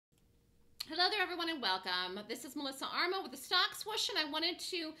Hello there, everyone, and welcome. This is Melissa Armo with the Stock Swoosh, and I wanted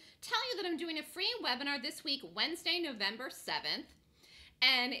to tell you that I'm doing a free webinar this week, Wednesday, November 7th,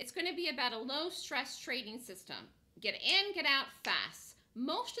 and it's going to be about a low-stress trading system. Get in, get out fast.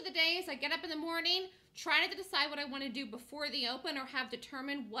 Most of the days, I get up in the morning, try to decide what I want to do before the open or have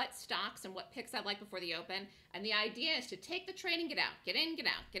determined what stocks and what picks I'd like before the open, and the idea is to take the trade and get out. Get in, get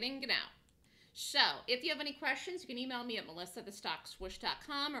out, get in, get out. So, if you have any questions, you can email me at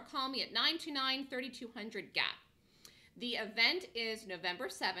melissa@thestockswoosh.com or call me at 929-3200-GAP. The event is November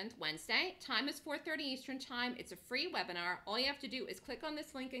 7th, Wednesday. Time is 4:30 Eastern Time. It's a free webinar. All you have to do is click on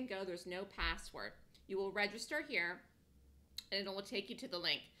this link and go. There's no password. You will register here, and it will take you to the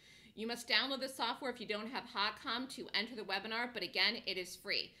link. You must download the software if you don't have HotCom to enter the webinar, but again, it is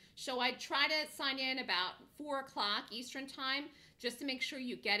free. So I try to sign in about 4 o'clock Eastern Time just to make sure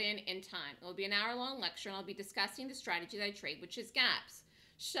you get in time. It will be an hour-long lecture, and I'll be discussing the strategy that I trade, which is gaps.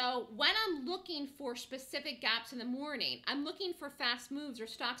 So when I'm looking for specific gaps in the morning, I'm looking for fast moves or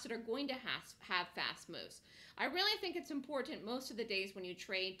stocks that are going to have fast moves. I really think it's important most of the days when you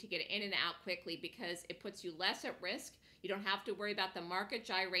trade to get in and out quickly because it puts you less at risk. You don't have to worry about the market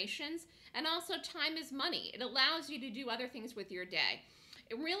gyrations, and also time is money. It allows you to do other things with your day.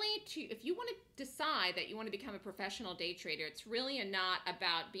 If you want to decide that you want to become a professional day trader, it's really not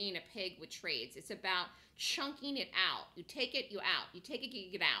about being a pig with trades. It's about chunking it out. You take it, you out. You take it,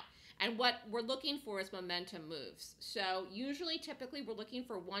 you get out. And what we're looking for is momentum moves. So typically, we're looking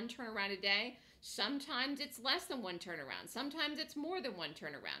for one turnaround a day. Sometimes it's less than one turnaround. Sometimes it's more than one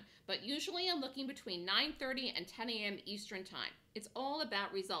turnaround. But usually I'm looking between 9:30 and 10 a.m. Eastern Time. It's all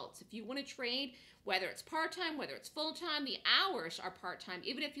about results. If you want to trade, whether it's part-time, whether it's full-time, the hours are part-time,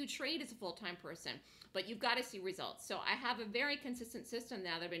 even if you trade as a full-time person. But you've got to see results. So I have a very consistent system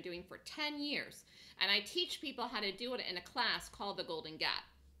now that I've been doing for 10 years. And I teach people how to do it in a class called the Golden Gap.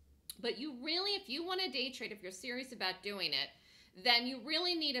 But if you want to day trade, if you're serious about doing it, then you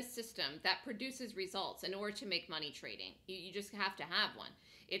really need a system that produces results in order to make money trading. You just have to have one.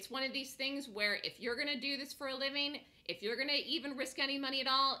 It's one of these things where if you're going to do this for a living, if you're going to even risk any money at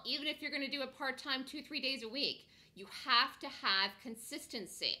all, even if you're going to do it part-time 2-3 days a week, you have to have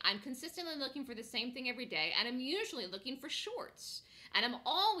consistency. I'm consistently looking for the same thing every day, and I'm usually looking for shorts, and I'm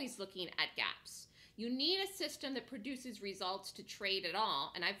always looking at gaps. You need a system that produces results to trade at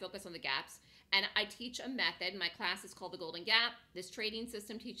all, and I focus on the gaps. And I teach a method. My class is called the Golden Gap. This trading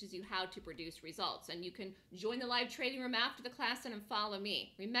system teaches you how to produce results. And you can join the live trading room after the class and follow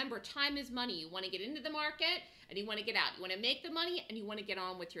me. Remember, time is money. You want to get into the market and you want to get out. You want to make the money and you want to get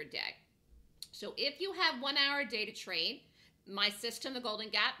on with your day. So if you have 1 hour a day to trade, my system, the Golden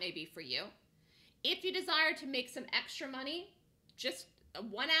Gap, may be for you. If you desire to make some extra money, just a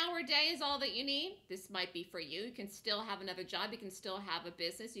 1 hour a day is all that you need. This might be for you. You can still have another job. You can still have a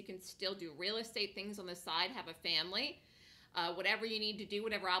business. You can still do real estate things on the side, have a family, whatever you need to do,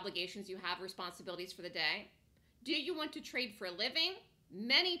 whatever obligations you have, responsibilities for the day. Do you want to trade for a living?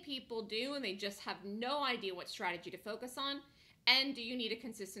 Many people do, and they just have no idea what strategy to focus on. And do you need a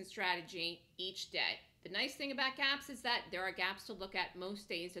consistent strategy each day? The nice thing about gaps is that there are gaps to look at most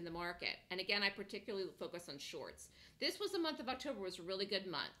days in the market. And again, I particularly focus on shorts. This was the month of October, was a really good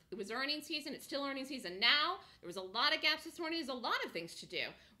month. It was earnings season, it's still earnings season now. There was a lot of gaps this morning, there's a lot of things to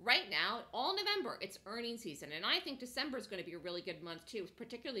do. Right now, all November, it's earnings season. And I think December is going to be a really good month too,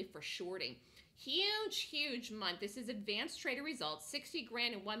 particularly for shorting. Huge, huge month. This is advanced trader results, 60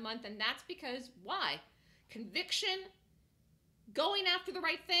 grand in 1 month. And that's because, why? Conviction, going after the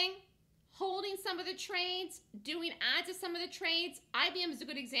right thing, holding some of the trades, doing ads to some of the trades. IBM is a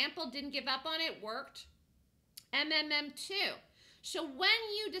good example. Didn't give up on it. Worked. MMM too. So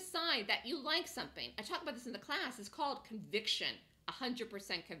when you decide that you like something, I talk about this in the class, it's called conviction,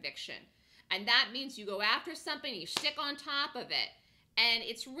 100% conviction. And that means you go after something, you stick on top of it. And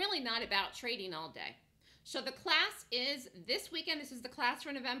it's really not about trading all day. So the class is this weekend. This is the class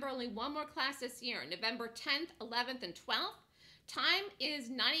for November. Only one more class this year, November 10th, 11th, and 12th. Time is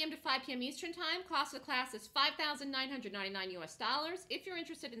 9 a.m. to 5 p.m. Eastern Time. Cost of the class is $5,999 US. If you're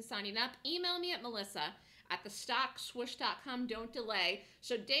interested in signing up, email me at melissa@thestockswoosh.com. Don't delay.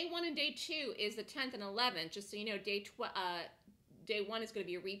 So day 1 and day 2 is the 10th and 11th. Just so you know, day 1 is going to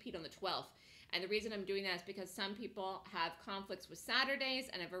be a repeat on the 12th. And the reason I'm doing that is because some people have conflicts with Saturdays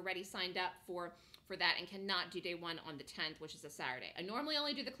and have already signed up for that and cannot do day 1 on the 10th, which is a Saturday. I normally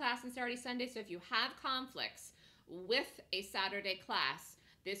only do the class on Saturday, Sunday. So if you have conflicts with a Saturday class,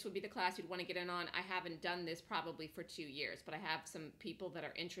 this would be the class you'd want to get in on. I haven't done this probably for 2 years, but I have some people that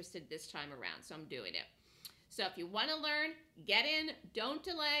are interested this time around, so I'm doing it. So if you want to learn, get in, don't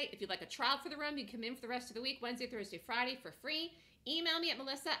delay. If you'd like a trial for the room, you can come in for the rest of the week, Wednesday, Thursday, Friday for free. Email me at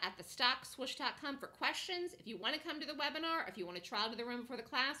melissa@thestockswoosh.com for questions. If you want to come to the webinar, if you want to trial to the room before the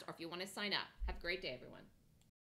class, or if you want to sign up. Have a great day, everyone.